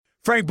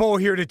Frank Bowl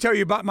here to tell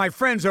you about my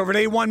friends over at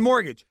A1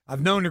 Mortgage.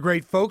 I've known the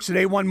great folks at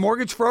A1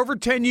 Mortgage for over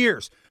 10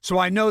 years, so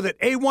I know that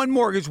A1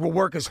 Mortgage will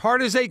work as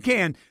hard as they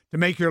can to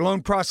make your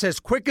loan process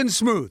quick and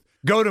smooth.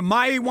 Go to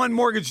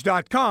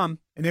mya1mortgage.com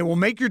and they will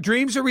make your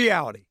dreams a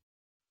reality.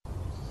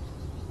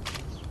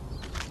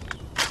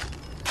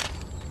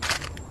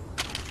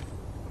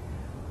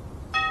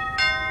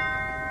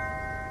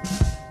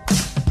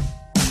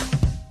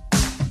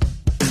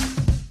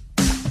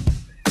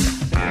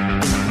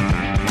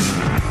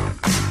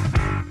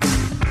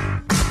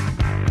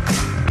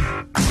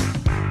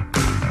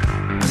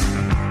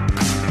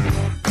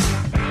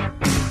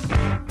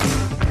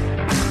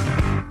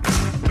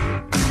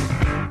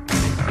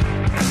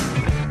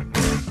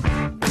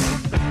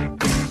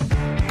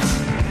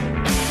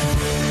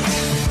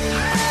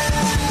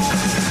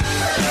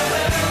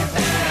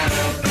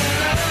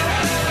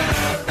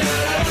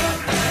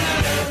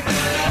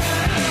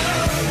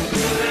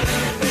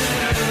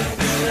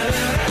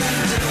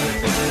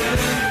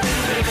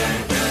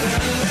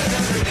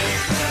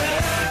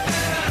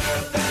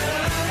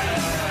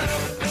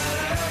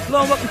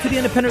 Hello and welcome to the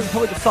Independent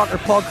Republic of Soccer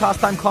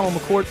podcast. I'm Colin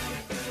McCourt,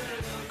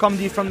 coming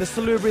to you from the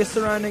salubrious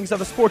surroundings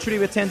of a Sports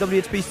Radio 10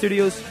 WHB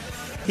studios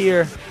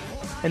here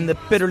in the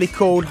bitterly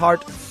cold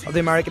heart of the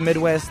American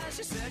Midwest.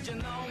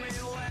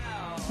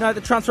 Now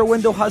the transfer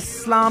window has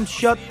slammed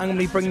shut. I'm going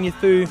to be bringing you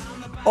through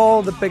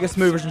all the biggest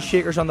movers and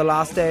shakers on the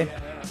last day.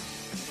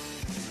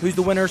 Who's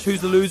the winners,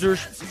 who's the losers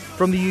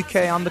from the UK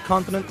and the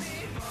continent.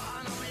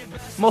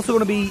 I'm also going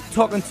to be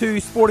talking to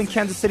Sporting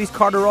Kansas City's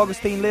Carter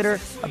Augustine later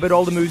about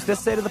all the moves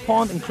this side of the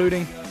pond,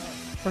 including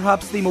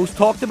perhaps the most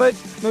talked about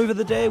move of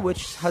the day,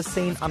 which has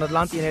seen an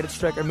Atlanta United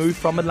striker move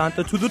from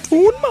Atlanta to the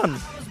Toonman.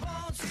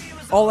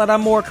 All that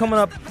and more coming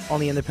up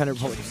on the Independent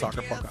Republic of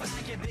Soccer podcast.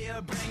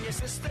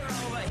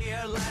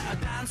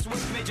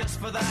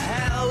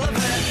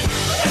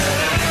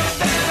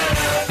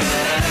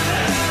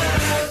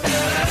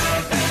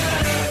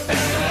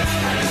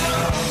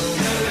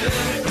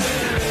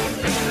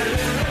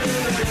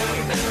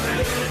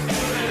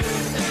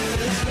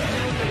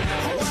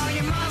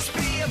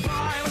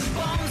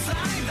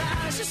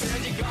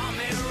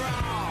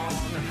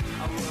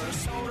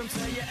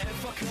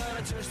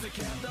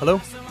 Hello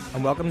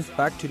and welcome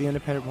back to the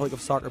Independent Republic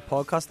of Soccer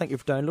podcast. Thank you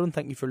for downloading,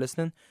 thank you for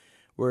listening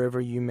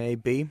wherever you may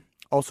be.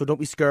 Also,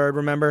 don't be scared,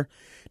 remember,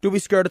 don't be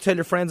scared to tell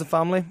your friends and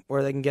family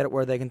where they can get it,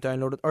 where they can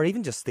download it, or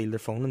even just steal their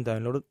phone and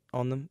download it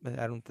on them.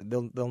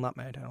 They'll not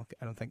mind.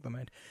 I don't think they'll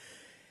mind.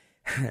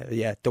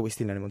 Yeah, don't be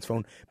stealing anyone's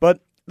phone.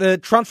 But the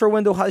transfer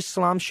window has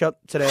slammed shut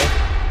today.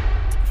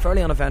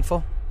 Fairly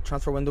uneventful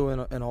transfer window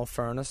in all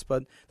fairness,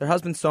 but there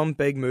has been some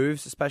big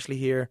moves, especially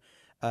here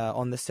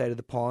on this side of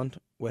the pond,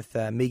 with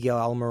Miguel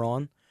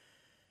Almiron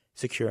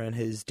securing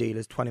his deal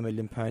as £20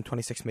 million,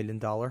 $26 million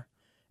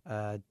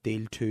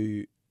deal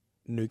to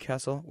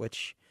Newcastle,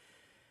 which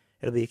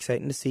it'll be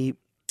exciting to see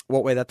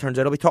what way that turns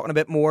out. I'll be talking a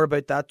bit more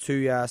about that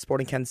to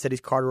Sporting Kansas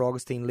City's Carter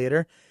Augustine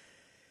later.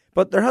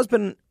 But there has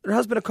been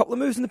a couple of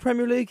moves in the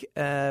Premier League.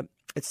 It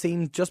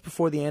seemed just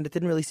before the end, it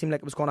didn't really seem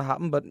like it was going to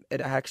happen, but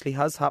it actually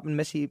has happened.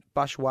 Michy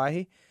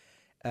Batshuayi,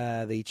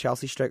 the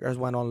Chelsea striker, has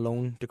went on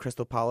loan to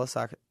Crystal Palace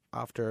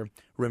after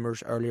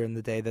rumours earlier in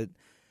the day that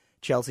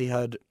Chelsea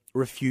had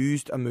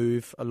refused a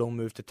loan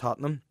move to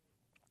Tottenham.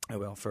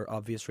 Well, for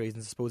obvious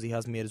reasons. I suppose he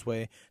has made his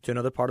way to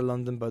another part of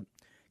London, but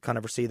can't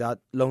ever see that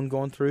loan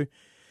going through.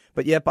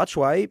 But yeah,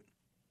 Batshuayi,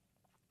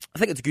 I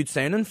think it's a good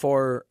signing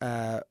for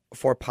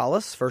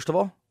Palace, first of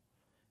all.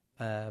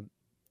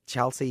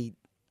 Chelsea,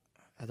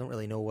 I don't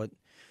really know what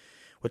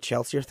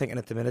Chelsea are thinking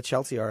at the minute.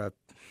 Chelsea are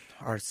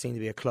seen to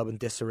be a club in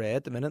disarray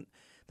at the minute.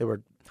 They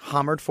were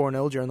hammered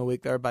 4-0 during the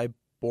week there by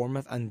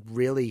Bournemouth, and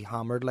really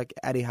hammered, like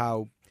Eddie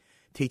Howe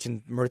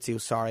teaching Maurizio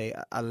Sarri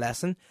a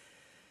lesson.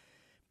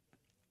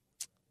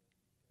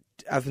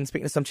 I've been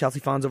speaking to some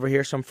Chelsea fans over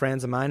here, some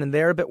friends of mine, and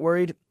they're a bit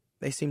worried.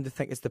 They seem to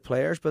think it's the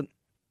players, but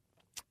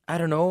I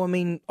don't know. I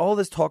mean, all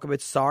this talk about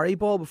Sarri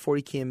ball before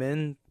he came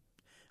in,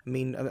 I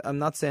mean, I'm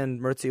not saying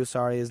Maurizio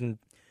Sarri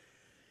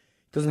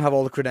doesn't have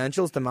all the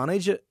credentials to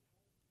manage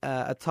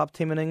a top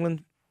team in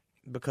England,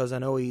 because I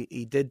know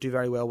he did do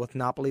very well with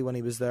Napoli when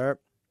he was there.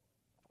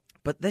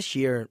 But this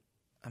year,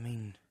 I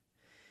mean,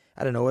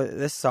 I don't know,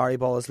 this Sarri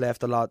ball has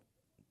left a lot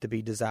to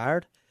be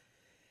desired.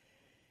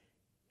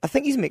 I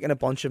think he's making a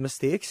bunch of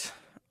mistakes,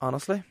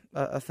 honestly.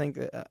 I think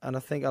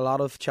a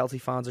lot of Chelsea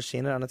fans are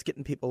seeing it, and it's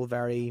getting people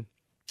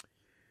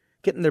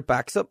getting their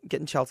backs up,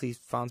 getting Chelsea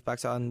fans'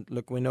 backs up. And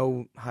look, we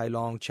know how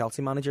long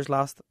Chelsea managers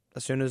last.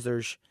 As soon as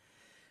there's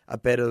a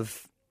bit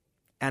of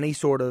any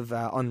sort of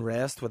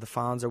unrest with the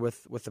fans or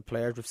with the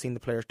players, we've seen the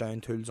players down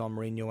tools on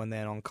Mourinho and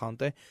then on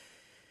Conte.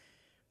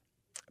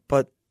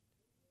 But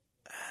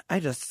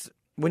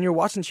when you're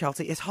watching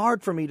Chelsea, it's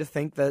hard for me to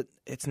think that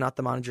it's not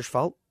the manager's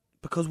fault,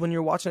 because when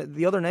you're watching it,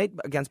 the other night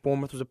against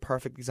Bournemouth was a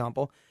perfect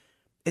example.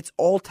 It's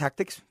all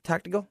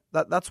tactical.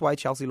 That's why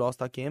Chelsea lost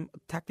that game.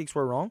 Tactics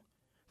were wrong.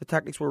 The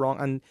tactics were wrong,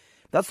 and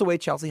that's the way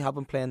Chelsea have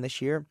been playing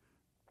this year.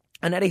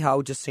 And Eddie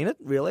Howe just seen it,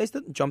 realised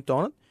it, and jumped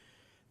on it.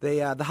 They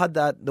had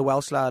the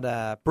Welsh lad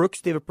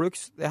David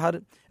Brooks. They had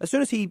it as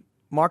soon as he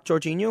Mark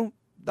Jorginho,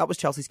 that was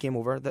Chelsea's game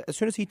over. As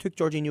soon as he took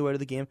Jorginho out of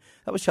the game,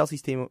 that was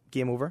Chelsea's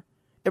game over.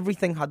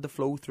 Everything had to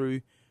flow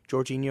through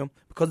Jorginho.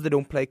 Because they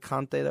don't play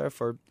Kante there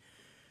for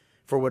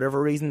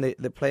whatever reason, they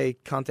play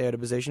Kante out of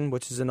position,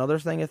 which is another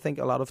thing I think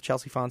a lot of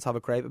Chelsea fans have a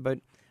gripe about.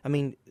 I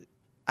mean,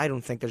 I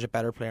don't think there's a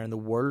better player in the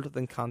world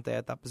than Kante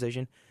at that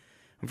position.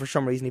 And for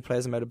some reason he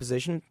plays him out of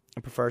position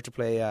and prefers to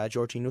play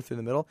Jorginho through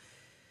the middle.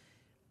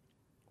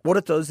 What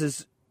it does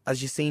is,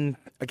 as you've seen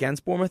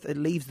against Bournemouth, it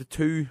leaves the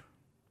two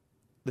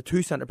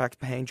centre-backs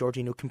behind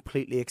Jorginho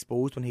completely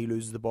exposed when he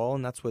loses the ball,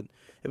 and it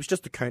was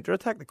just a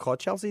counter-attack that caught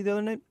Chelsea the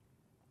other night.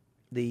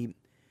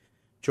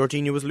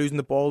 Jorginho was losing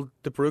the ball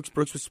to Brooks.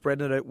 Brooks was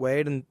spreading it out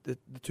wide, and the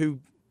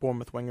two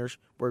Bournemouth wingers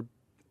were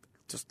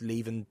just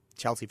leaving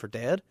Chelsea for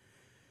dead.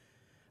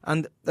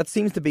 And that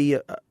seems to be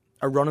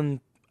a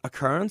running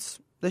occurrence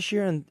this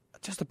year, and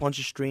just a bunch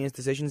of strange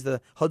decisions.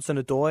 The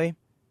Hudson-Odoi,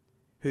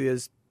 who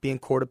is being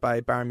courted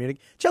by Bayern Munich.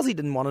 Chelsea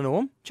didn't want to know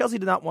him. Chelsea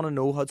did not want to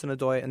know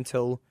Hudson-Odoi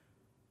until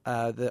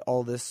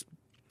all this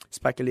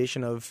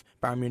speculation of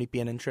Bayern Munich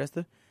being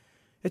interested.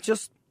 It's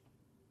just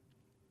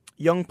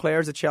young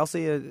players at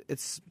Chelsea.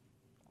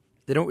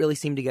 They don't really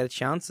seem to get a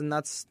chance, and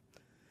that's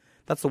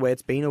the way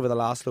it's been over the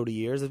last load of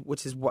years,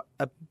 which is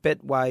a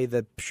bit why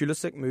the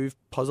Pulisic move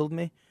puzzled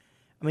me.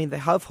 I mean, they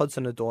have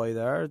Hudson-Odoi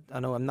there. I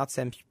know I'm not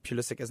saying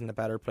Pulisic isn't a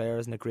better player,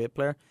 isn't a great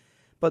player,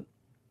 but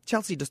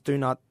Chelsea just do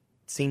not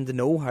seem to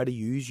know how to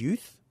use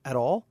youth at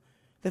all.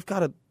 They've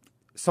got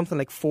something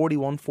like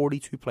 41,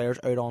 42 players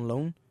out on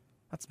loan.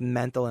 That's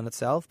mental in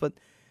itself, but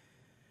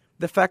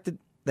the fact that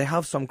they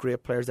have some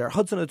great players there.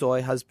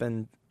 Hudson-Odoi has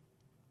been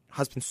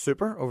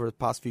super over the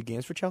past few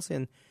games for Chelsea,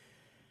 and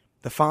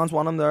the fans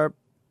want him there.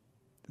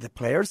 The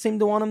players seem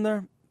to want him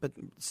there, but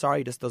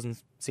Sarri just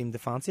doesn't seem to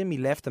fancy him. He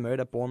left him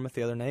out at Bournemouth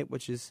the other night,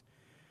 which is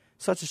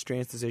such a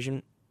strange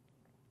decision.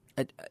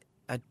 It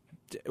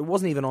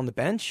wasn't even on the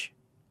bench.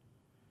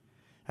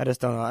 I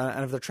just don't know.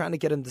 And if they're trying to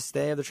get him to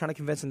stay, if they're trying to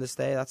convince him to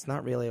stay, that's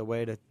not really a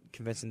way to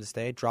convince him to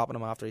stay, dropping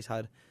him after he's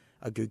had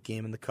a good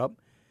game in the Cup.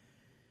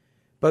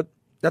 But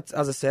that's,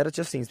 as I said, it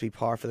just seems to be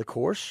par for the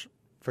course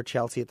for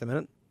Chelsea at the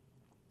minute.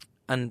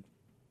 And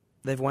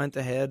they've went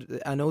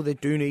ahead. I know they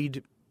do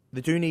need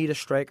a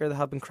striker. They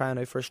have been crying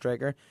out for a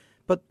striker.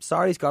 But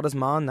Sarri's got his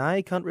man now.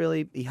 He can't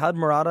really. He had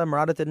Morata.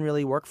 Morata didn't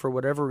really work for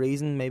whatever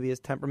reason. Maybe his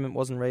temperament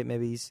wasn't right.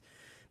 Maybe he's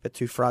a bit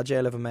too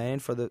fragile of a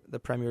mind for the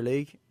Premier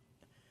League.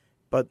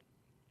 But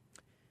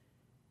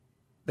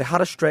they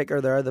had a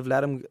striker there. They've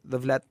let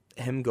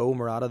him go,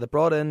 Morata. They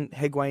brought in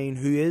Higuain,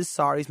 who is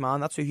Sarri's man.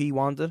 That's who he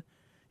wanted.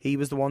 He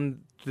was the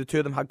one. The two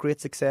of them had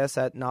great success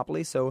at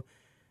Napoli. So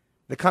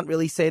they can't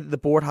really say that the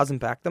board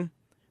hasn't backed them.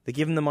 They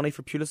gave him the money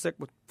for Pulisic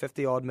with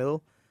 50-odd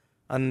mil,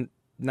 and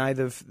now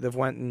they've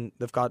went and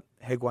they've got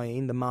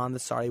Higuain, the man that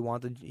Sarri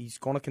wanted. He's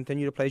going to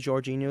continue to play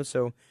Jorginho,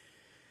 so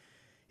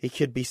he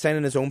could be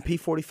signing his own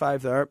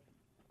P45 there.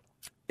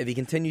 If he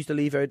continues to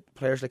leave out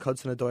players like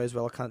Hudson-Odoi as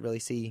well, I can't really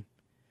see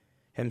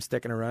him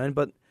sticking around.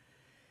 But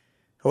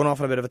going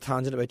off on a bit of a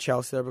tangent about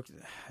Chelsea there,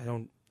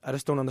 I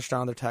just don't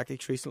understand their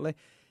tactics recently.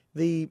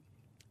 The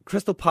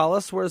Crystal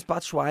Palace, whereas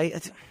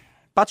Batshuayi,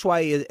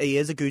 he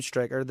is a good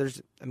striker.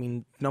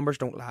 Numbers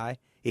don't lie.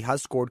 He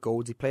has scored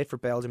goals. He played for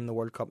Belgium in the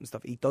World Cup and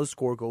stuff. He does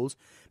score goals,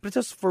 but it's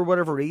just for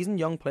whatever reason,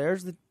 young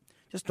players that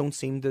just don't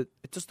seem to.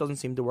 It just doesn't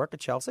seem to work at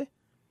Chelsea,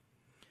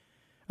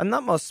 and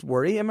that must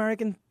worry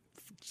American,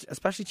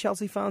 especially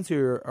Chelsea fans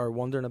who are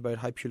wondering about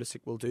how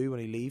Pulisic will do when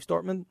he leaves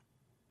Dortmund.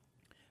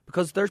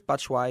 Because there's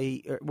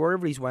Batshuayi,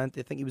 wherever he's went.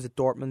 I think he was at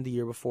Dortmund the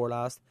year before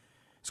last.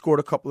 Scored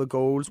a couple of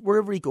goals.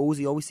 Wherever he goes,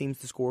 he always seems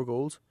to score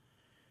goals.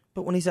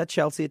 But when he's at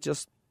Chelsea, it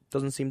just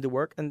doesn't seem to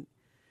work. And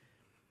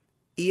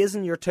he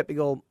isn't your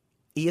typical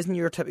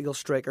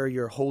striker.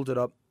 You're hold it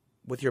up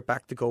with your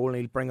back to goal and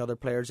he'll bring other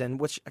players in,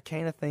 which I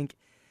kind of think.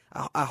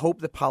 I hope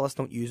the Palace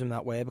don't use him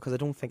that way because I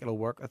don't think it'll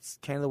work. That's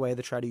kind of the way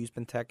they try to use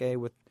Benteke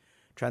with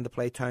trying to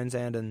play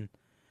Townsend and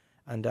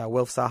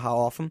Wilf Zaha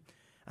off him.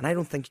 And I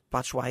don't think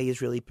Batshuayi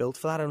is really built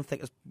for that. I don't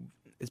think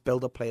his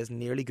build-up play is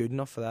nearly good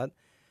enough for that.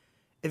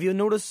 If you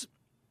notice,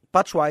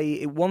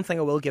 Batshuayi, one thing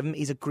I will give him,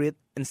 he's a great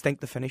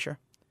instinctive finisher.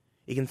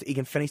 He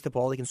can finish the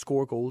ball, he can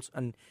score goals.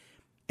 And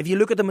if you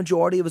look at the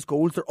majority of his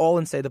goals, they're all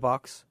inside the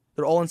box.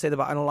 And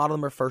a lot of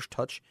them are first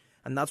touch.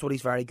 And that's what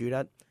he's very good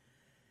at.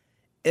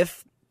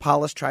 If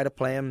Palace try to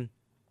play him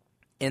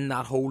in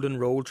that holding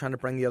role, trying to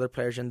bring the other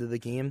players into the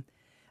game,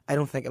 I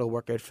don't think it'll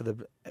work out for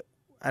them.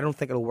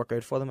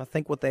 I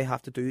think what they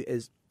have to do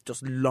is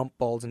just lump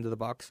balls into the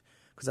box.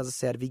 Because as I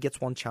said, if he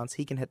gets one chance,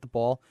 he can hit the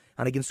ball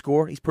and he can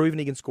score. He's proven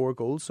he can score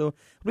goals. So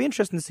it'll be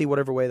interesting to see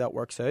whatever way that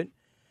works out.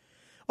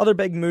 Other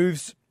big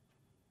moves.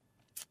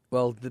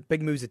 Well, the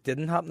big moves that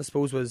didn't happen, I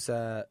suppose, was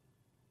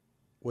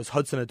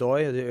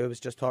Hudson-Odoi, I was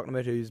just talking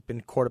about, who's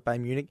been courted by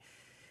Munich.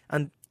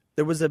 And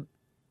there was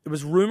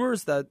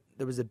rumours that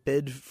there was a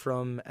bid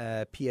from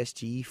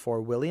PSG for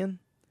Willian.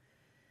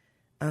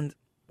 And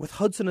with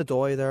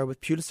Hudson-Odoi there,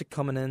 with Pulisic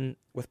coming in,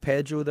 with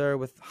Pedro there,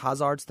 with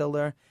Hazard still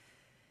there,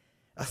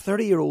 a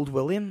 30-year-old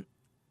Willian,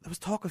 there was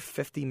talk of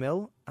 50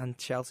 mil, and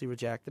Chelsea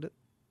rejected it.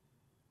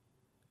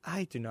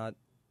 I do not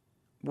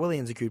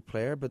Willian's a good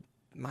player, but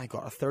my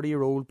God, a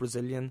 30-year-old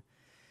Brazilian.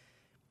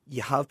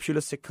 You have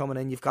Pulisic coming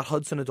in. You've got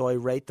Hudson-Odoi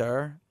right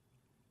there.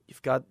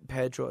 You've got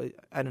Pedro.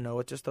 I don't know.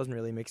 It just doesn't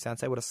really make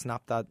sense. I would have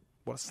snapped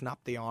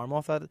the arm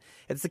off that.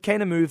 It's the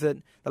kind of move that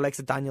the likes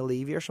of Daniel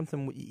Levy or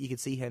something you could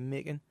see him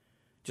making.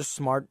 Just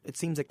smart. It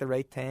seems like the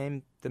right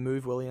time to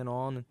move Willian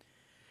on. And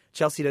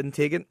Chelsea didn't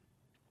take it.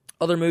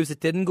 Other moves that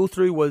didn't go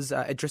through was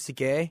Idrissa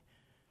Gueye.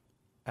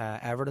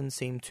 Everton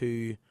seemed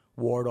to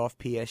ward off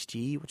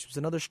PSG, which was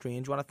another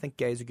strange one. I think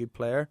Gueye's a good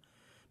player,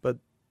 but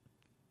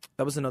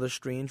that was another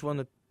strange one.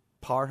 The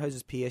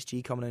powerhouses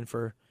PSG coming in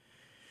for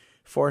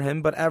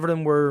him, but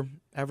Everton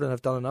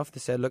have done enough. They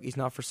said, look, he's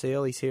not for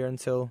sale. He's here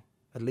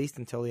at least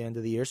until the end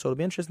of the year. So it'll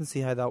be interesting to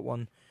see how that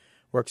one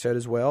works out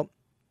as well.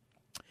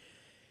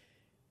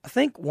 I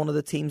think one of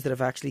the teams that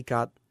have actually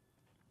got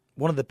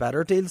one of the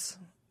better deals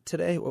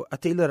today, a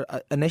deal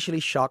that initially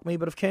shocked me,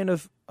 but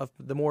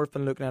the more I've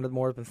been looking at it, the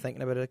more I've been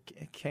thinking about it,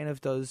 it kind of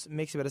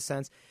makes a bit of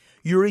sense.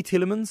 Yuri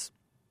Tielemans,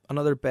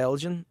 another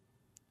Belgian,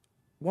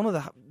 one of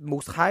the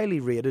most highly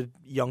rated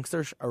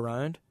youngsters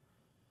around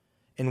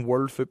in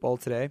world football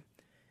today,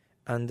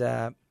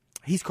 and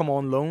he's come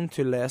on loan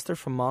to Leicester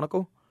from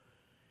Monaco.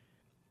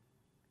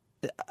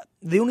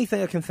 The only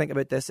thing I can think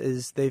about this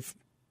is they've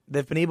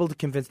been able to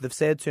convince. They've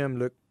said to him,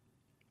 "Look,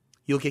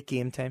 you'll get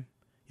game time.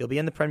 You'll be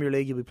in the Premier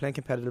League. You'll be playing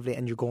competitively,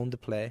 and you're going to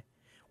play."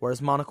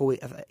 Whereas Monaco,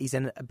 he's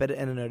in a bit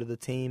in and out of the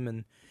team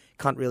and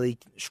can't really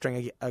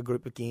string a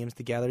group of games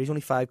together. He's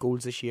only 5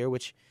 goals this year,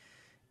 which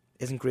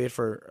isn't great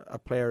for a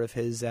player of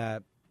his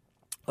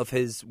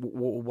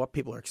what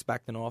people are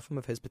expecting of him,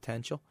 of his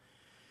potential.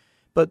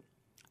 But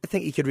I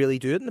think he could really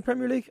do it in the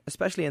Premier League,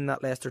 especially in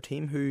that Leicester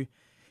team. Who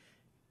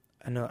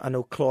I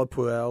know Claude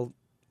Puel.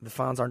 The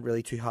fans aren't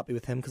really too happy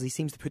with him because he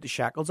seems to put the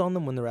shackles on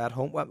them when they're at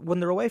home. When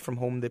they're away from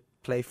home, they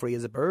play free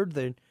as a bird.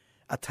 They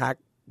attack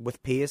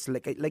with pace,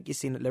 like you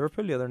seen at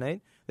Liverpool the other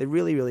night. They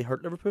really, really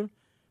hurt Liverpool.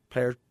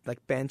 Players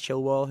like Ben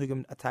Chilwell who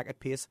can attack at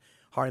pace.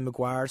 Harry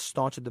Maguire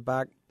staunch at the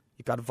back.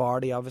 You've got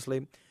Vardy,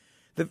 obviously.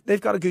 They've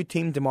got a good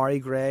team.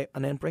 Demarai Gray,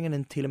 and then bringing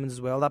in Tielemans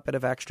as well. That bit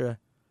of extra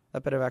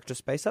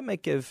space that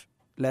might give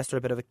Leicester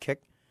a bit of a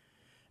kick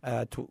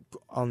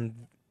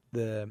on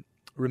the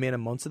remaining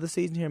months of the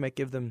season. Here might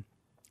give them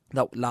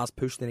that last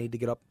push they need to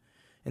get up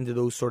into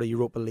those sort of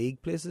Europa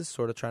League places,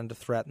 sort of trying to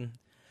threaten.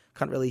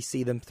 Can't really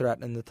see them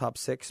threatening the top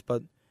 6,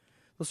 but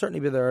they'll certainly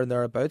be there and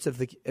thereabouts if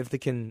they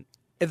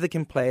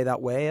can play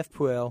that way. If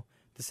Puel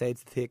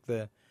decides to take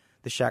the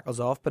shackles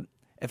off, but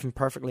if I'm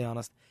perfectly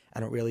honest, I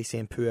don't really see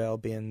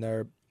Puel being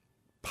there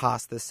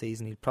past this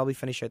season. He'd probably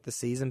finish out the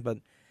season, but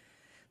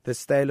the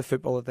style of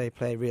football that they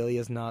play really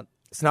is not.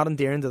 It's not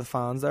endearing to the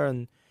fans there,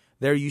 and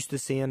they're used to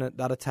seeing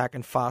that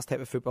attacking fast type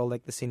of football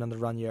like they've seen under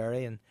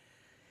Ranieri and.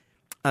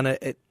 And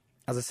it,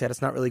 as I said,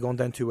 it's not really going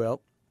down too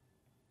well.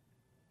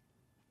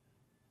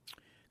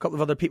 A couple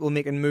of other people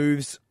making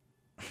moves.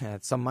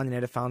 Some Man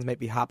United fans might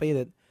be happy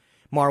that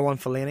Marwan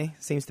Fellaini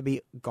seems to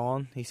be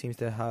gone. He seems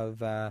to have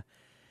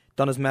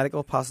done his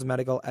medical, passed his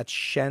medical at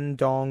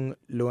Shandong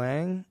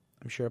Luang.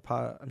 I'm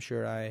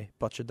sure I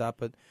butchered that,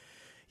 but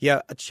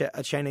yeah,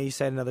 a Chinese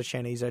side, another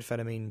Chinese outfit.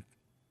 I mean,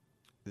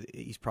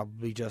 he's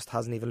probably just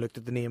hasn't even looked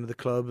at the name of the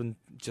club and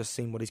just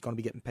seen what he's going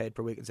to be getting paid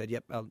per week and said,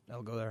 "Yep,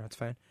 I'll go there. That's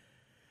fine."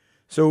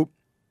 So,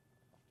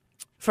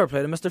 fair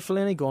play to Mr.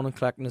 Fellaini going and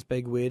collecting his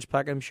big wage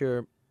packet. I'm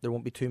sure there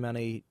won't be too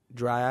many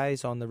dry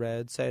eyes on the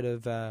red side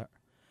of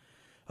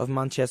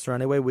Manchester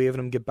anyway,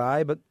 waving him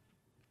goodbye. But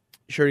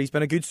sure, he's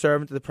been a good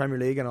servant to the Premier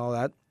League and all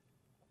that.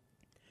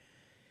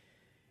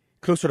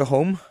 Closer to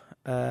home,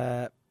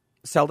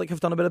 Celtic have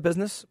done a bit of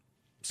business.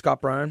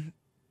 Scott Brown,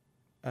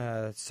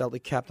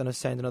 Celtic captain, has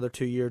signed another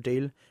 2-year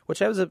deal,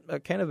 which I was a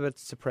kind of a bit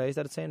surprised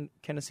at. It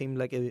kind of seemed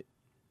like they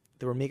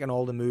were making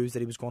all the moves that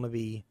he was going to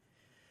be.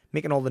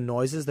 Making all the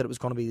noises that it was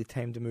going to be the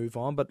time to move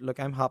on. But look,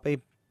 I'm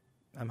happy.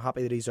 I'm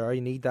happy that he's there. You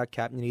need that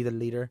captain. You need a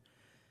leader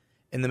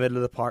in the middle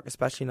of the park,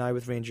 especially now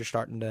with Rangers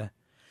starting to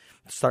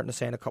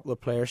sign a couple of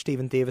players,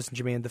 Stephen Davis and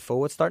Jermaine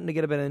Defoe. It's starting to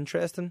get a bit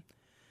interesting.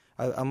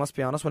 I must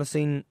be honest. When I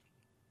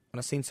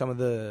seen some of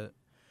the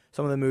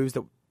moves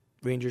that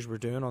Rangers were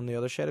doing on the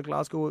other side of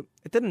Glasgow,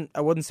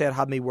 I wouldn't say it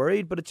had me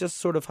worried, but it just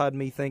sort of had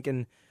me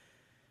thinking.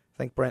 I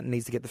think Brenton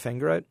needs to get the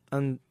finger out,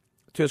 and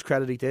to his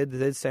credit, he did. They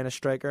did sign a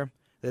striker.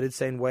 They did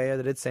sign Weah,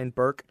 they did sign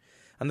Burke,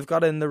 and they've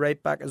got in the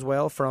right back as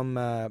well from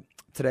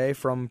today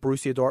from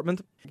Borussia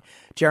Dortmund.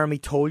 Jeremy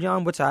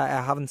Toljan, which I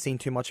haven't seen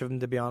too much of him,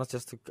 to be honest,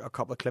 just a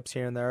couple of clips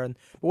here and there. But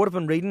what I've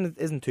been reading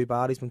isn't too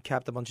bad. He's been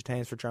capped a bunch of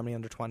times for Germany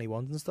under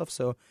 21s and stuff,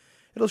 so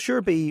it'll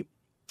sure be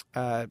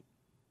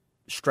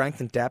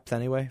strength and depth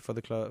anyway for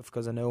the club,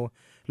 because I know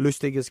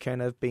Lustig has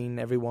kind of been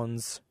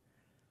everyone's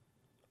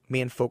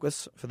main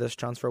focus for this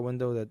transfer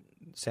window, that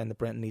saying that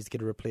Brenton needs to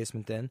get a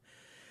replacement in.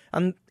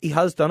 And he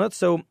has done it,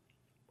 so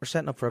we're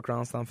setting up for a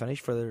Grand Slam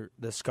finish for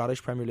the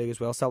Scottish Premier League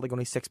as well. Celtic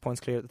only 6 points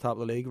clear at the top of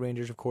the league.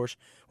 Rangers, of course,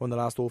 won the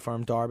last Old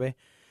Firm derby.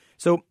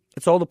 So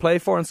it's all to play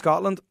for in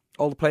Scotland,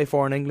 all to play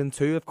for in England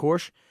too, of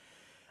course,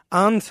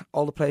 and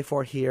all to play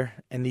for here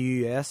in the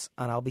US.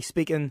 And I'll be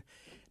speaking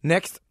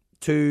next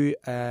to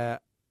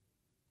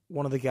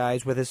one of the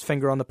guys with his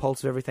finger on the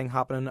pulse of everything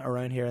happening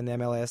around here in the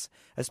MLS,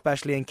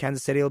 especially in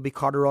Kansas City. It'll be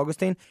Carter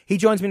Augustine. He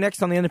joins me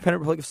next on the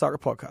Independent Republic of Soccer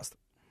podcast.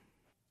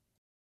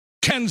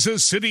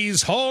 Kansas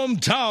City's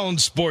hometown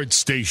sports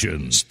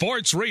station,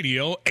 Sports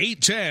Radio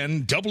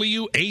 810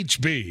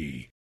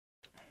 WHB.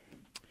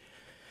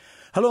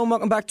 Hello and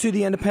welcome back to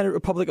the Independent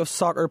Republic of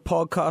Soccer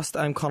podcast.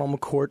 I'm Conal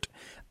McCourt,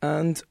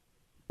 and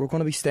we're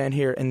going to be staying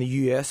here in the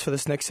US for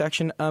this next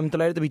section. I'm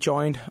delighted to be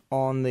joined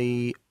on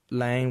the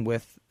line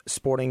with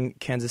Sporting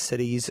Kansas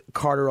City's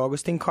Carter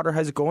Augustine. Carter,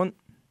 how's it going?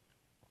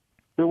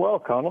 Doing well,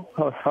 Conal.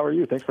 How are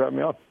you? Thanks for having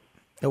me on.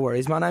 No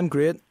worries, man. I'm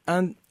great.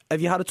 And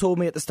if you had told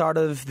me at the start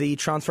of the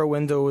transfer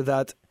window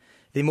that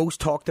the most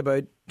talked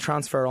about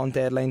transfer on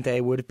deadline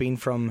day would have been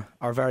from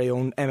our very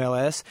own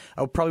MLS,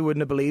 I probably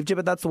wouldn't have believed you,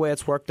 but that's the way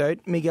it's worked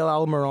out. Miguel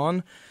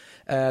Almiron,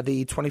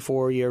 the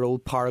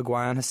 24-year-old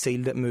Paraguayan, has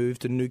sealed it move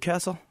to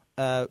Newcastle.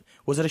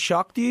 Was it a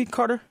shock to you,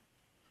 Carter?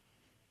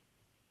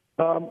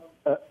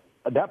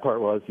 That part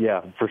was,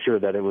 yeah, for sure,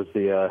 that it was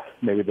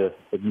maybe the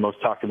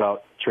most talked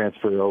about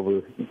transfer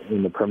over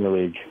in the Premier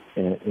League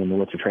in the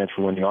winter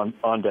transfer window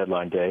on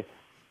deadline day.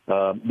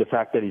 The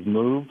fact that he's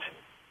moved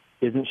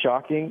isn't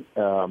shocking.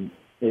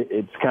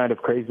 It's kind of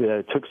crazy that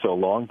it took so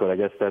long, but I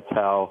guess that's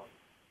how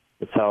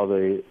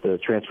the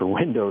transfer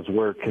windows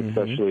work,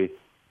 especially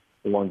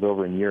the ones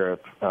over in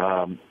Europe.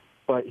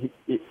 But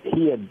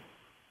he had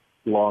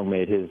long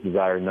made his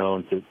desire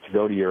known to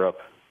go to Europe,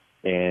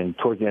 and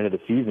towards the end of the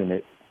season,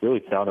 it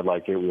really sounded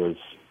like it was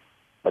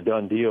a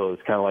done deal. It was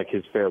kind of like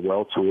his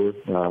farewell tour,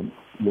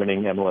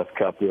 winning MLS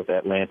Cup with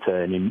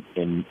Atlanta, and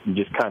you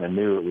just kind of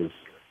knew it was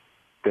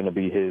going to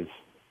be his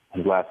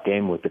last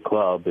game with the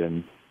club,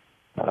 and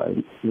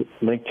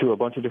linked to a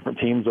bunch of different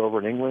teams over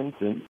in England,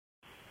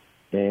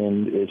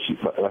 and it's,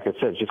 like I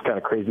said, it's just kind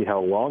of crazy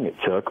how long it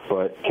took,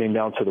 but came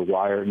down to the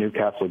wire.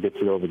 Newcastle gets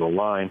it over the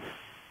line,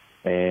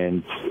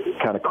 and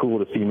kind of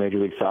cool to see Major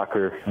League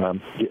Soccer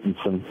getting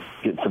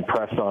some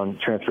press on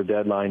transfer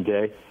deadline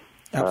day.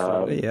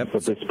 Absolutely, yep.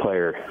 But this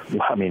player,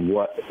 I mean,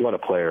 what a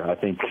player! I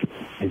think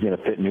he's going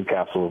to fit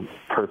Newcastle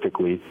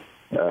perfectly.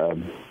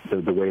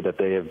 The way that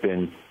they have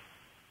been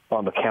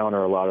on the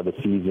counter a lot of the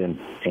season,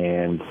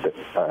 and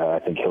I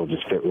think he'll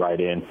just fit right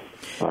in.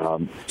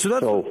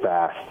 So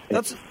fast.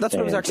 That's what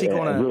I was actually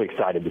going to. I'm really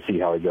excited to see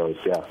how he goes.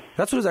 Yeah,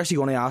 that's what I was actually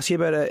going to ask you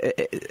about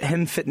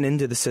him fitting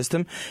into the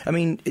system. I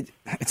mean,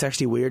 it's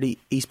actually weird.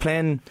 He's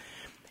playing.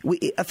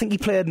 I think he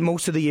played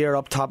most of the year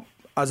up top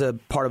as a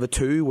part of a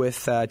two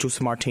with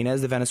Joseph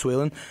Martinez, the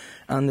Venezuelan,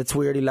 and it's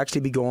weird he'll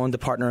actually be going to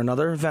partner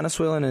another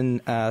Venezuelan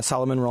in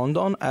Salomon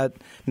Rondon at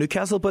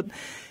Newcastle, but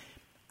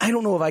I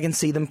don't know if I can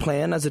see them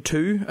playing as a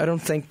two. I don't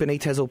think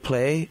Benitez will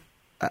play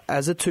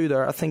as a two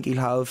there. I think he'll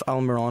have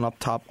Almiron up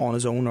top on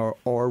his own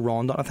or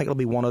Rondon. I think it'll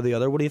be one or the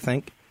other. What do you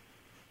think?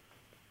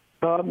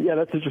 Yeah,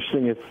 that's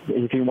interesting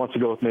if he wants to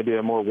go with maybe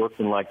a more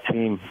workmanlike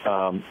team.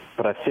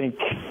 But I think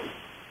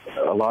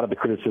a lot of the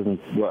criticism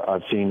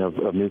I've seen of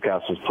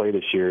Newcastle's play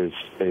this year is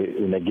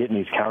when they get in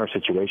these counter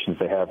situations,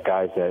 they have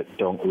guys that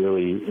don't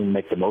really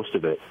make the most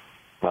of it.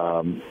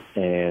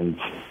 And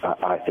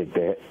I think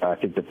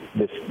that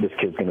this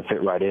kid's going to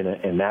fit right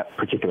in that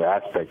particular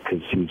aspect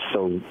because he's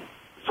so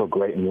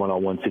great in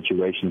one-on-one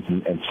situations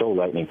and so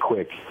lightning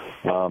quick.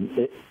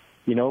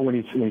 When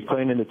he's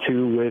playing in the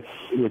two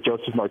with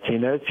Joseph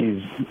Martinez,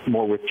 he's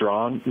more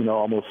withdrawn.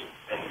 Almost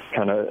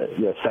kind of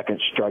a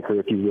second striker,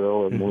 if you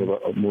will, or more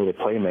of a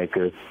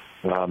playmaker.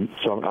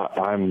 So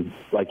I'm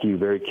like you,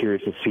 very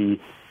curious to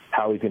see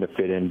how he's going to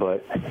fit in.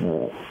 But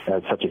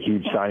as such a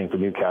huge signing for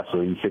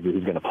Newcastle, you figure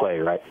he's going to play,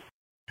 right?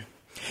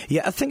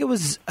 Yeah, I think it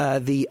was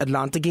the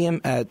Atlanta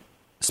game at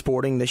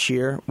Sporting this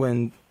year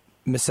when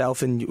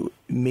myself and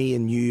me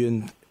and you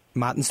and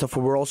Matt and stuff,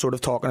 we were all sort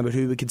of talking about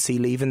who we could see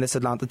leaving this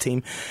Atlanta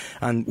team,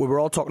 and we were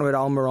all talking about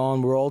Almiron,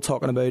 we were all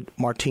talking about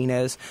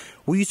Martinez.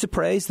 Were you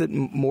surprised that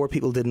more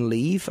people didn't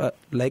leave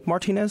like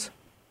Martinez?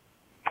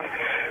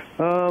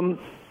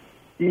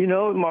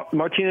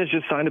 Martinez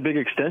just signed a big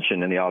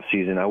extension in the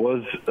offseason. I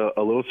was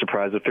a little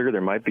surprised. I figured there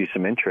might be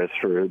some interest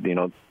for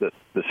the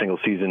single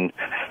season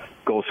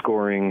goal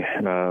scoring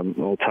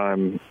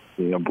all-time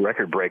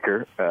record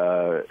breaker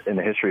in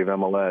the history of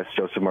MLS,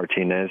 Joseph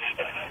Martinez.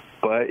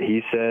 But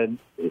he said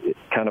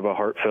kind of a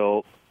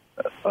heartfelt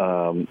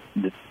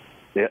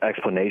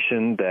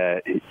explanation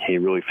that he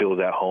really feels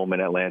at home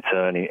in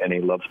Atlanta and he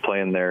loves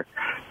playing there.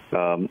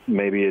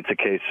 Maybe it's a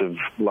case of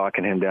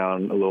locking him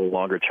down a little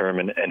longer term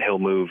and he'll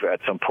move at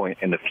some point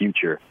in the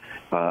future.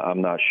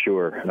 I'm not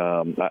sure.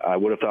 I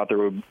would have thought there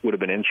would have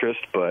been interest,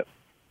 but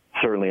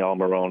certainly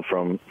Almiron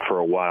for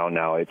a while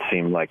now, it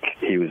seemed like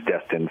he was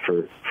destined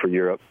for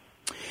Europe.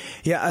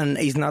 Yeah, and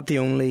he's not the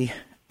only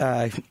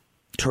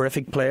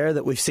terrific player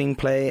that we've seen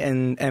play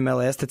in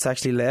MLS that's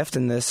actually left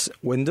in this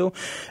window.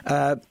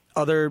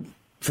 Other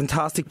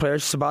fantastic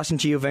players, Sebastian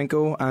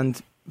Giovinco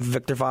and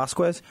Victor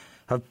Vasquez,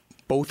 have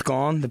both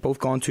gone. They've both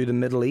gone to the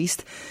Middle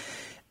East.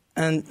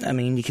 And, I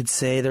mean, you could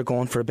say they're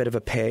going for a bit of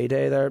a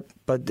payday there,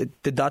 but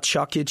did that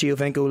shock you,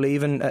 Giovinco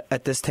leaving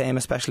at this time,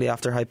 especially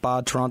after how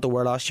bad Toronto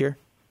were last year?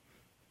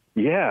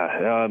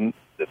 Yeah,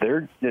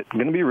 they're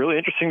going to be really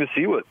interesting to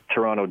see what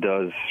Toronto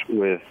does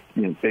with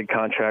big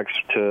contracts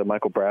to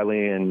Michael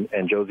Bradley and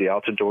Josie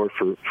Altidore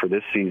for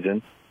this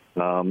season.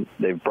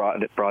 They've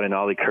brought in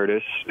Ollie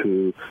Curtis,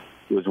 who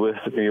was with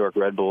the New York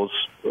Red Bulls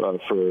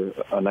for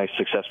a nice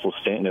successful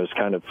stint, and it was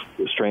kind of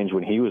strange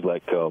when he was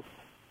let go.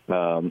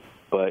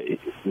 But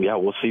yeah,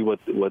 we'll see what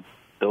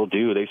they'll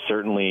do. They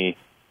certainly,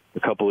 a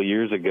couple of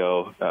years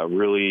ago,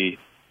 really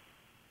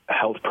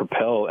helped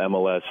propel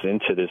MLS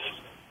into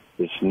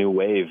this new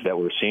wave that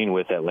we're seeing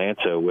with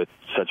Atlanta, with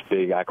such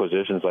big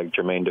acquisitions like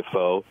Jermaine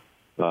Defoe,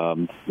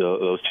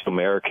 those two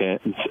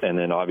Americans, and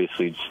then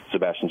obviously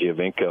Sebastian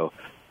Giovinco.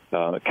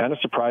 Kind of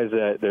surprised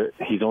that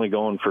he's only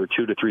going for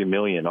 $2 to $3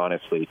 million.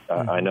 Honestly,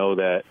 I know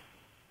that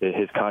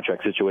his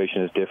contract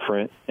situation is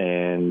different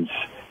and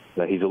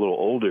that he's a little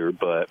older,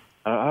 but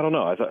I don't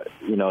know. I thought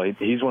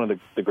he's one of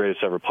the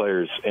greatest ever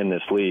players in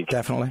this league.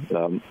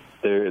 Definitely.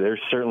 They're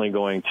certainly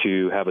going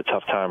to have a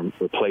tough time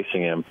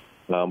replacing him.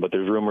 But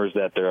there's rumors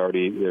that they're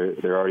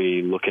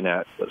already looking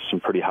at some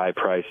pretty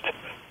high-priced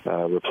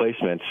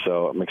replacements.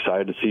 So I'm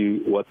excited to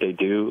see what they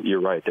do.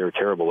 You're right; they were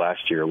terrible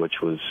last year, which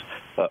was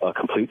a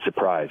complete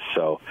surprise.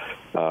 So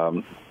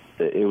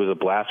it was a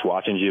blast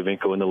watching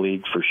Giovinco in the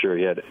league for sure.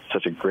 He had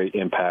such a great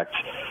impact.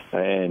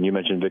 And you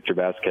mentioned Victor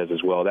Vasquez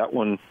as well. That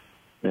one.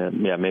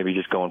 Yeah, maybe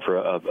just going for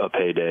a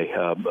payday.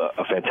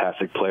 A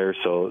fantastic player,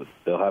 so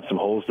they'll have some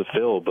holes to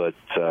fill, but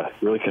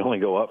really can only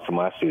go up from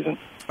last season.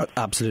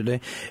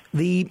 Absolutely.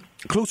 The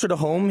closer to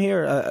home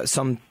here,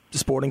 some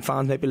Sporting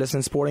fans might be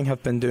listening. Sporting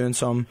have been doing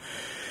some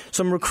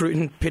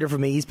recruiting. Peter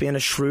Vermees being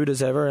as shrewd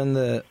as ever in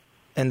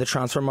the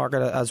transfer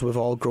market, as we've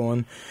all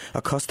grown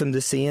accustomed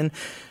to seeing,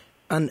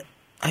 and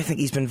I think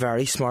he's been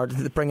very smart,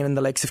 bringing in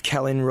the likes of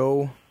Kelyn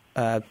Rowe.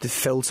 To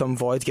fill some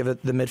voids, give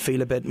it the midfield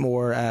a bit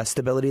more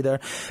stability there.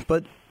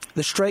 But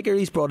the striker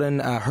he's brought in,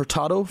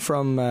 Hurtado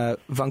from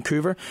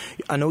Vancouver.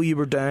 I know you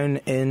were down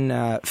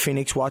in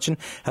Phoenix watching.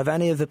 Have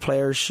any of the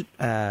players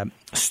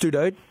stood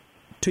out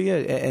to you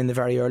in the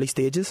very early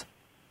stages?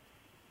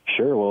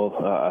 Sure.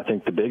 Well, I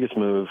think the biggest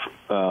move,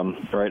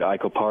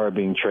 Ike Opara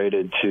being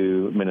traded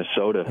to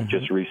Minnesota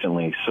just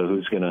recently. So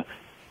who's going to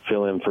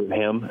fill in for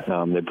him?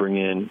 They bring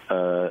in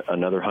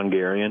another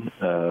Hungarian.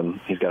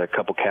 He's got a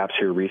couple caps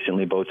here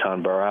recently,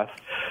 Botan Barath.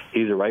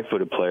 He's a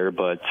right-footed player,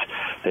 but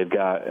they've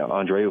got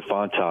Andreu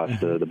Fontas,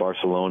 the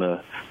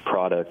Barcelona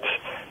product,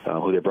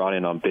 who they brought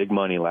in on big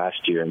money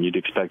last year, and you'd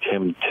expect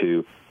him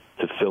to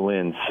fill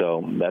in.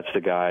 So that's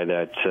the guy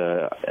that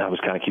I was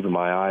kind of keeping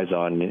my eyes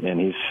on, and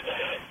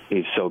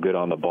he's so good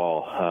on the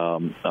ball.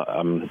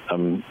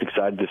 I'm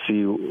excited to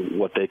see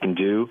what they can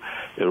do.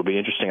 It'll be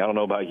interesting. I don't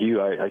know about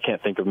you. I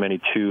can't think of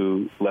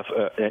too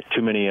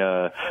many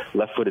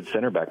left-footed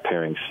center back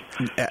pairings.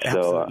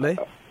 Absolutely.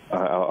 So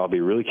I'll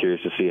be really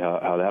curious to see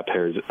how that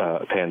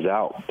pans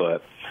out.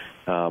 But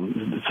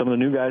some of the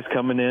new guys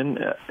coming in,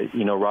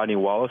 Rodney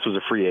Wallace was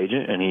a free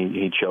agent, and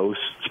he chose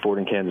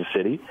Sporting Kansas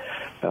City.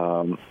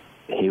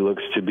 He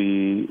looks to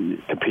be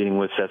competing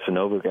with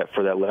Sesanovic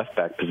for that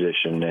left-back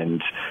position,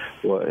 and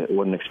what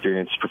an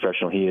experienced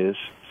professional he is.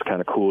 It's kind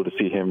of cool to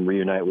see him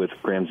reunite with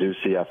Graham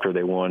Zusi after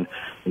they won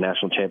the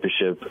national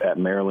championship at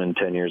Maryland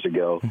 10 years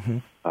ago.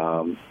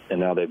 And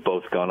now they've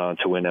both gone on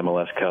to win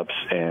MLS Cups,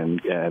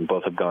 and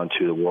both have gone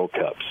to the World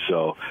Cup.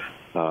 So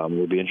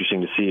it'll be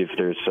interesting to see if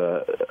there's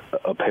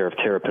a pair of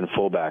Terrapin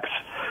fullbacks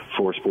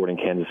for Sporting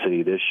Kansas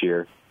City this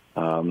year.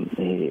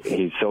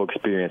 He's so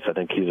experienced. I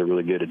think he's a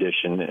really good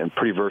addition and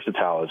pretty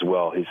versatile as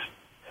well. He's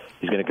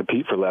going to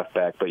compete for left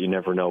back, but you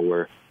never know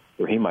where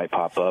he might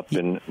pop up.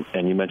 And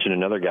you mentioned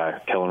another guy,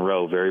 Kelyn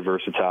Rowe, very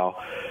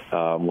versatile.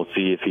 We'll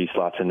see if he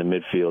slots into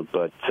midfield,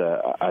 but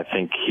I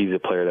think he's a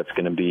player that's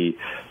going to be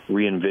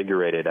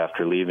reinvigorated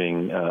after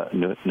leaving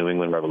New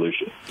England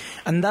Revolution.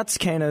 And it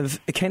kind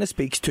of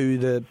speaks to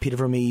the Peter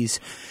Vermees.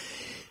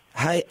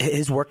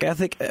 His work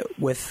ethic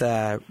with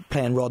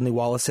playing Rodney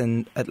Wallace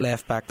at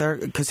left back there,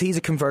 because he's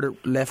a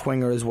converted left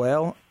winger as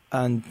well,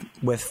 and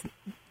with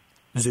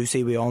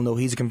Zusi we all know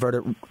he's a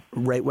converted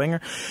right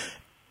winger.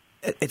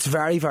 It's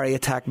very, very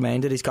attack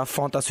minded. He's got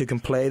Fontas who can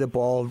play the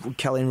ball.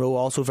 Kelyn Rowe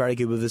also very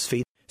good with his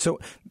feet. So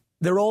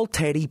they're all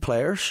tidy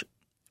players.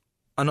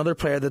 Another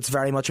player that's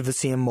very much of the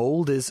same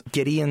mould is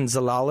Gideon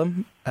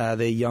Zelalem,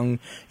 the young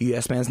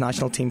US men's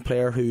national team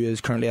player who is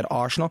currently at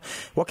Arsenal.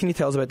 What can you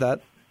tell us about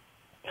that?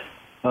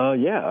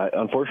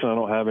 Unfortunately, I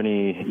don't have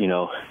any,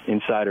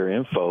 insider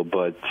info,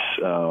 but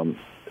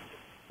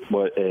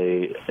what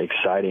a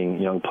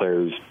exciting young player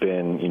who's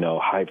been,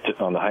 hyped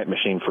on the hype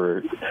machine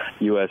for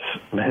U.S.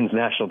 men's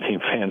national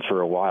team fans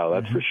for a while,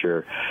 that's for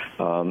sure.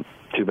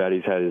 Too bad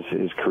he's had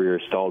his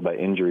career stalled by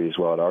injury as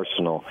well at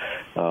Arsenal.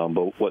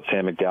 But what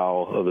Sam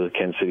McDowell of the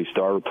Kansas City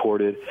Star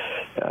reported,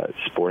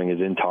 Sporting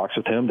is in talks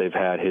with him. They've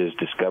had his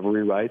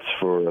discovery rights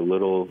for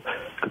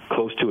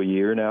close to a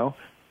year now.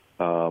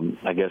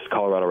 I guess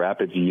Colorado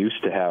Rapids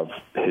used to have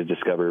his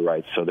discovery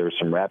rights, so there were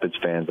some Rapids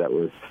fans that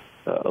were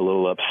a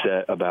little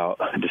upset about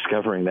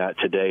discovering that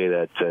today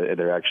that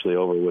they're actually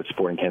over with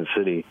Sporting Kansas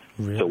City.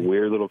 Really? It's a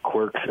weird little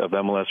quirk of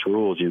MLS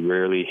rules. You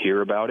rarely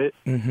hear about it.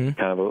 Mm-hmm.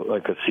 Kind of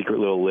like a secret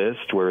little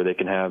list where they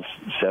can have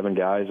 7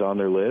 guys on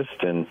their list,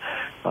 and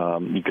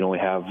you can only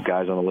have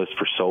guys on the list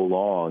for so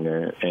long.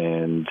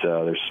 And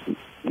there's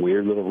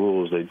weird little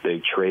rules.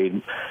 They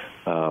trade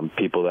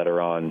people that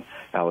are on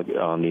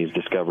these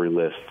discovery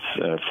lists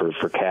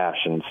for cash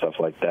and stuff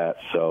like that.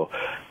 So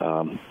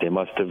they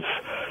must have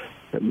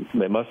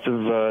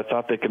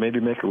thought they could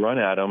maybe make a run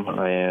at him,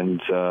 and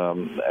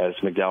as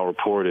McDowell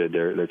reported,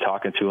 they're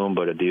talking to him,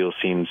 but a deal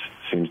seems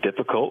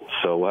difficult.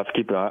 So we'll have to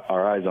keep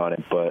our eyes on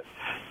it. But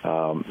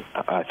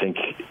I think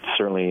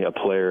certainly a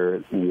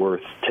player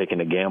worth taking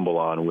a gamble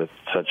on with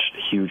such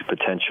huge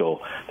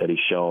potential that he's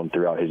shown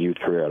throughout his youth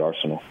career at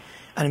Arsenal.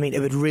 And I mean,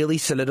 it would really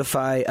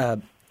solidify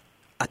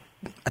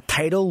a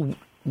title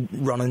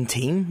running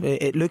team.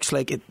 It looks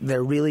like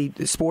they're really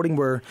Sporting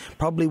were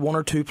probably 1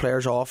 or 2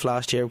 players off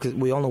last year, because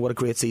we all know what a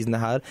great season they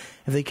had.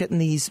 If they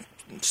getting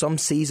some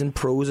seasoned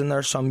pros in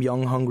there, some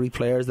young hungry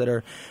players that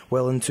are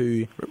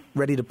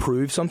ready to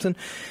prove something,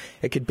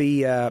 it could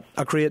be a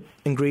great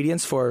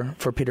ingredients for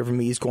Peter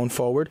Vermees going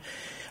forward.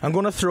 I'm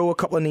going to throw a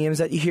couple of names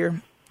at you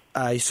here.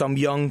 Some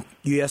young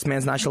US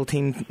men's national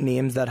team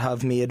names that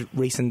have made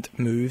recent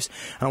moves,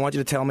 and I want you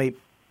to tell me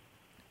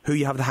who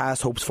you have the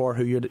highest hopes for,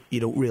 who you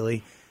don't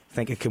really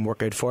think it can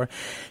work out for.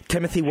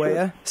 Timothy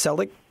Weah,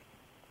 Celtic.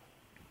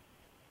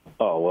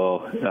 Oh,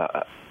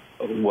 well,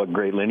 what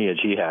great lineage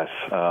he has.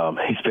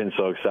 He's been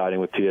so exciting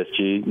with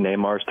PSG.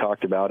 Neymar's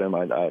talked about him.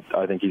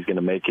 I think he's going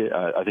to make it.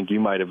 I think you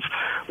might have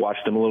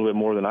watched him a little bit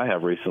more than I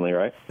have recently,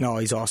 right? No,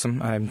 he's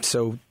awesome. And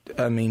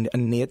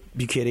Nate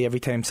Bukaty, every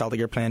time Celtic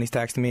are playing, he's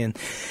texting me, and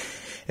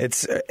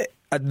it's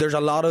there's a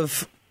lot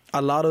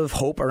of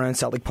hope around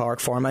Celtic Park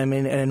for him. I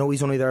mean, and I know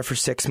he's only there for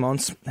 6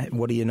 months.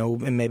 What do you know?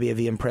 And maybe if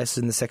he impresses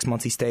in the 6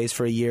 months, he stays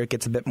for a year,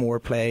 gets a bit more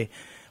play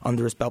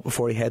under his belt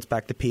before he heads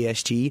back to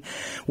PSG.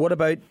 What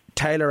about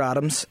Tyler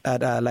Adams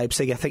at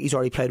Leipzig? I think he's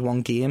already played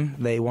 1 game.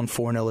 They won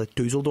 4-0 at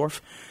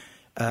Dusseldorf.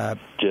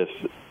 Just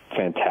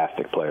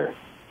fantastic player.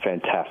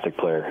 Fantastic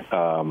player.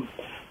 I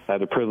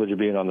had the privilege of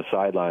being on the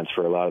sidelines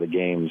for a lot of the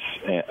games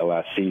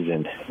last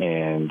season,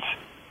 and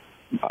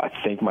I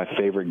think my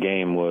favorite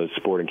game was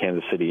Sporting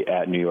Kansas City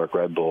at New York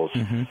Red Bulls.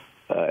 Mm-hmm.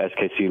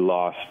 SKC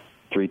lost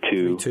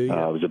 3-2.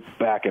 Yeah. It was a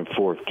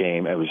back-and-forth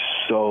game. It was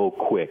so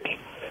quick.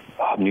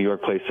 New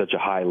York plays such a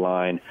high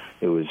line.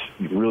 It was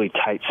really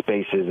tight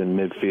spaces in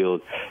midfield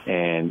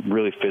and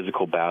really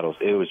physical battles.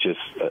 It was just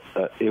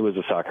it was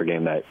a soccer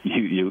game that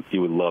you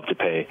would love to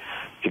pay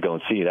to go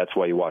and see. That's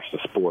why you watch the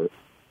sport.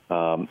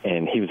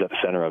 And he was at the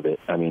center of it.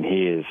 I mean,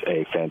 he is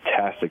a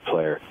fantastic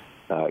player.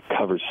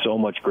 Covers so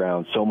much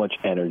ground, so much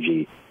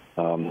energy.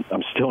 I'm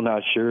still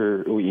not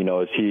sure.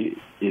 Is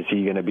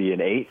he going to be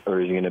an 8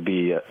 or is he going to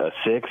be a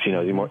 6?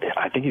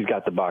 I think he's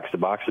got the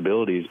box-to-box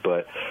abilities,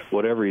 but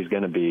whatever he's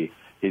going to be,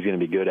 he's going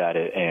to be good at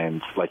it.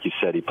 And like you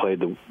said, he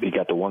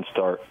got the 1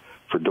 start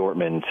for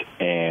Dortmund,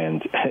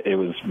 and it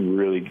was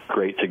really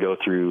great to go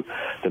through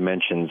the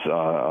mentions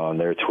on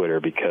their Twitter,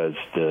 because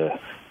the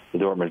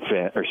Dortmund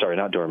fan, or sorry,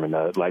 not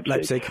Dortmund,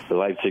 Leipzig. The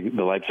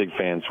Leipzig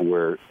fans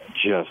were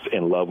just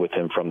in love with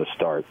him from the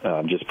start.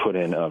 Just put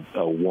in a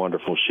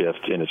wonderful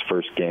shift in his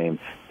first game,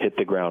 hit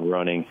the ground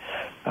running.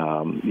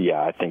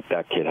 I think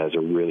that kid has a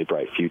really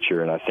bright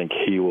future, and I think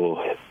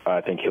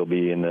he'll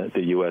be in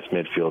the U.S.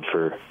 midfield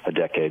for a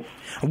decade.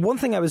 One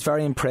thing I was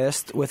very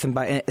impressed with him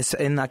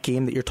in that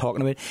game that you're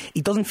talking about,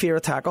 he doesn't fear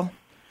a tackle.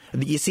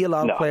 You see a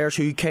lot of players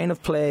who kind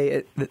of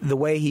play the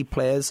way he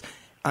plays,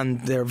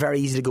 and they're very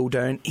easy to go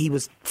down. He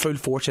was full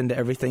force into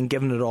everything,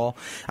 giving it all,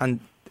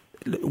 and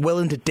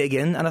willing to dig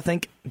in. And I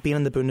think being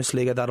in the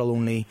Bundesliga, that'll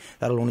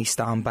only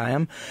stand by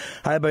him.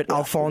 How about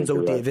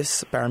Alphonso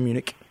Davies, Bayern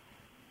Munich?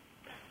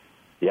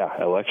 Yeah,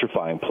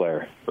 electrifying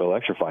player,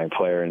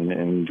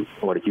 and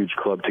what a huge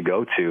club to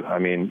go to. I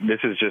mean, this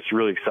is just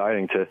really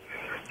exciting to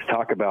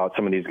talk about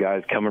some of these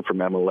guys coming from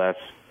MLS,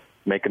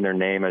 making their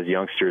name as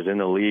youngsters in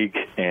the league,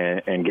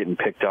 and getting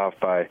picked off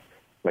by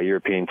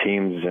European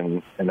teams,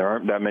 and there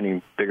aren't that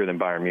many bigger than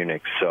Bayern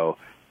Munich. So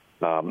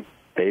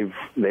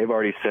they've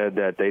already said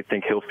that they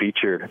think he'll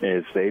feature,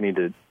 is they need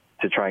to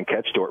try and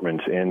catch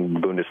Dortmund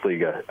in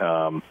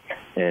Bundesliga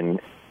and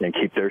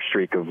keep their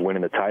streak of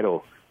winning the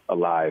title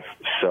alive.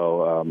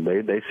 So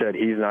they said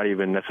he's not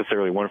even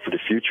necessarily one for the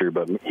future,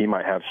 but he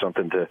might have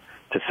something to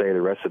say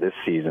the rest of this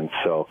season.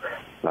 So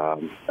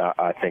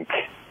I think,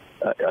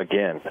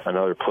 again,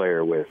 another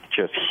player with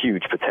just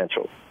huge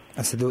potential.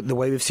 So the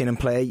way we've seen him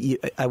play,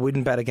 I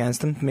wouldn't bet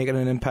against him making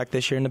an impact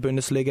this year in the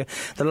Bundesliga.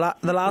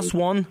 The last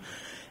one,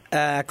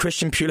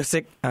 Christian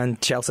Pulisic and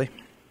Chelsea.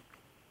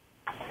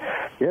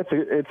 Yeah,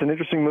 it's an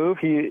interesting move.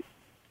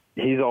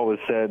 He's always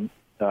said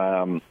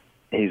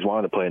he's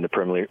wanted to play in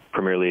the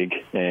Premier League,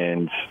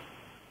 and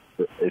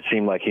it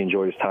seemed like he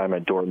enjoyed his time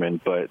at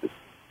Dortmund, but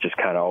just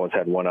kind of always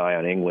had one eye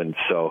on England.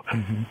 So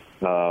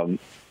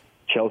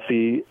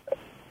Chelsea,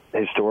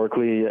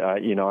 historically,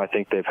 I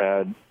think they've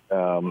had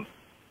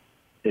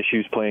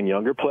issues playing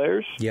younger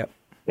players. Yep.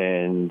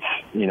 and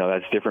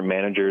that's different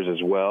managers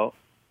as well.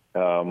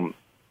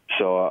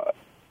 So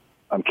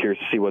I'm curious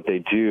to see what they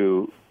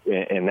do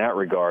in that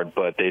regard,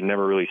 but they've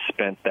never really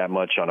spent that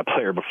much on a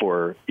player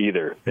before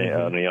either,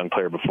 on a young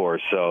player before.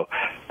 So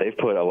they've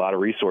put a lot of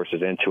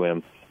resources into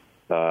him.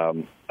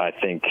 I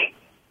think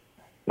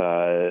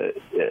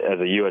as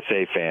a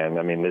USA fan,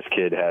 I mean, this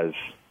kid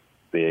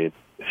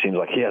seems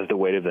like he has the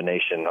weight of the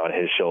nation on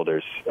his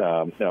shoulders.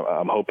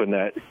 I'm hoping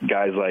that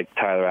guys like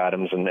Tyler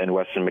Adams and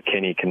Weston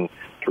McKennie can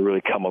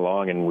really come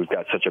along, and we've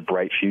got such a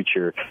bright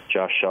future.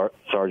 Josh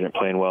Sargent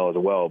playing well as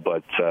well,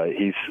 but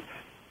he's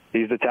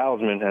the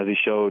talisman, as he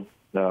showed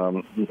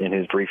in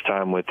his brief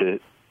time with the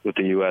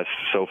U.S.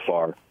 so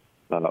far.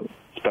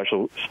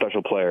 Special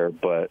player,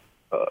 but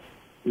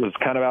was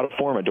kind of out of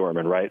form at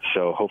Dortmund, right?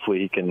 So hopefully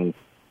he can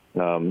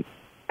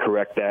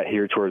correct that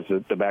here towards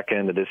the back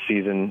end of this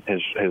season,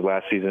 his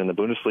last season in the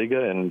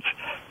Bundesliga, and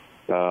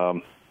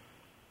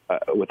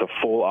with a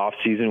full off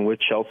season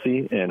with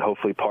Chelsea, and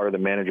hopefully part of the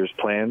manager's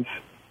plans.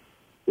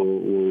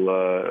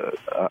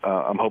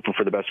 I'm hoping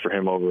for the best for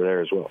him over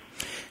there as well.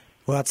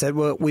 Well, that's it.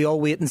 We all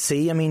wait and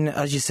see. I mean,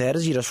 as you said,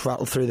 as you just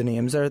rattled through the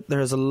names,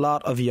 there's a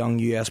lot of young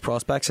US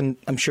prospects, and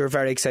I'm sure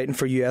very exciting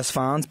for US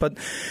fans. But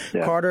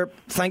yeah. Carter,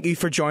 thank you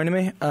for joining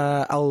me.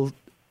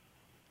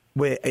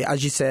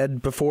 As you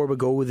said before we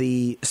go,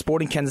 the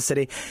Sporting Kansas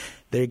City,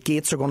 their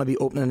gates are going to be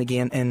opening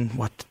again in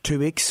 2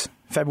 weeks?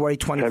 February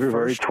 21st.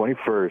 February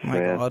 21st, my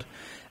man. God.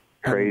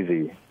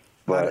 Crazy.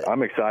 But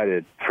I'm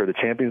excited for the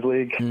Champions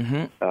League.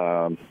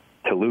 Mm-hmm.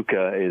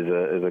 Toluca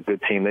is a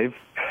good team.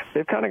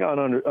 They've kind of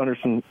gone under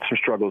some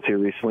struggles here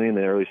recently in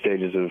the early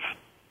stages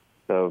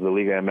of the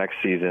Liga MX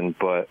season,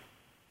 but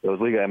those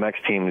Liga MX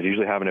teams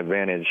usually have an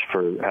advantage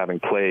for having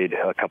played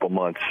a couple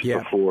months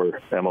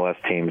before MLS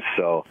teams.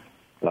 So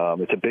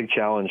it's a big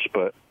challenge.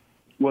 But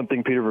one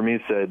thing Peter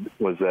Vermes said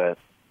was that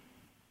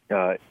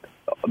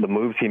the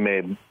moves he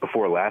made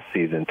before last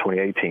season,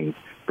 2018,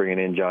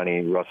 bringing in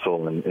Johnny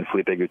Russell and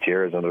Felipe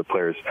Gutierrez and other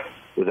players,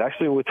 was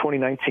actually with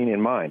 2019 in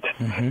mind.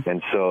 Mm-hmm.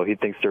 And so he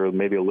thinks they're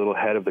maybe a little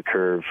ahead of the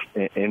curve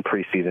in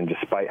preseason,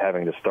 despite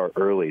having to start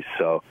early.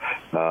 So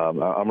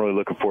I'm really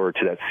looking forward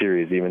to that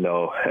series, even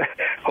though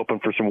hoping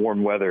for some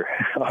warm weather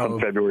on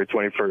February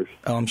 21st.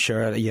 Oh, I'm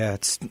sure. Yeah,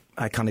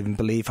 I can't even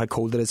believe how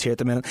cold it is here at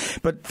the minute.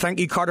 But thank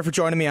you, Carter, for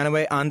joining me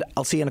anyway, and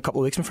I'll see you in a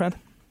couple of weeks, my friend.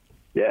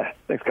 Yeah,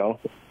 thanks, Colin.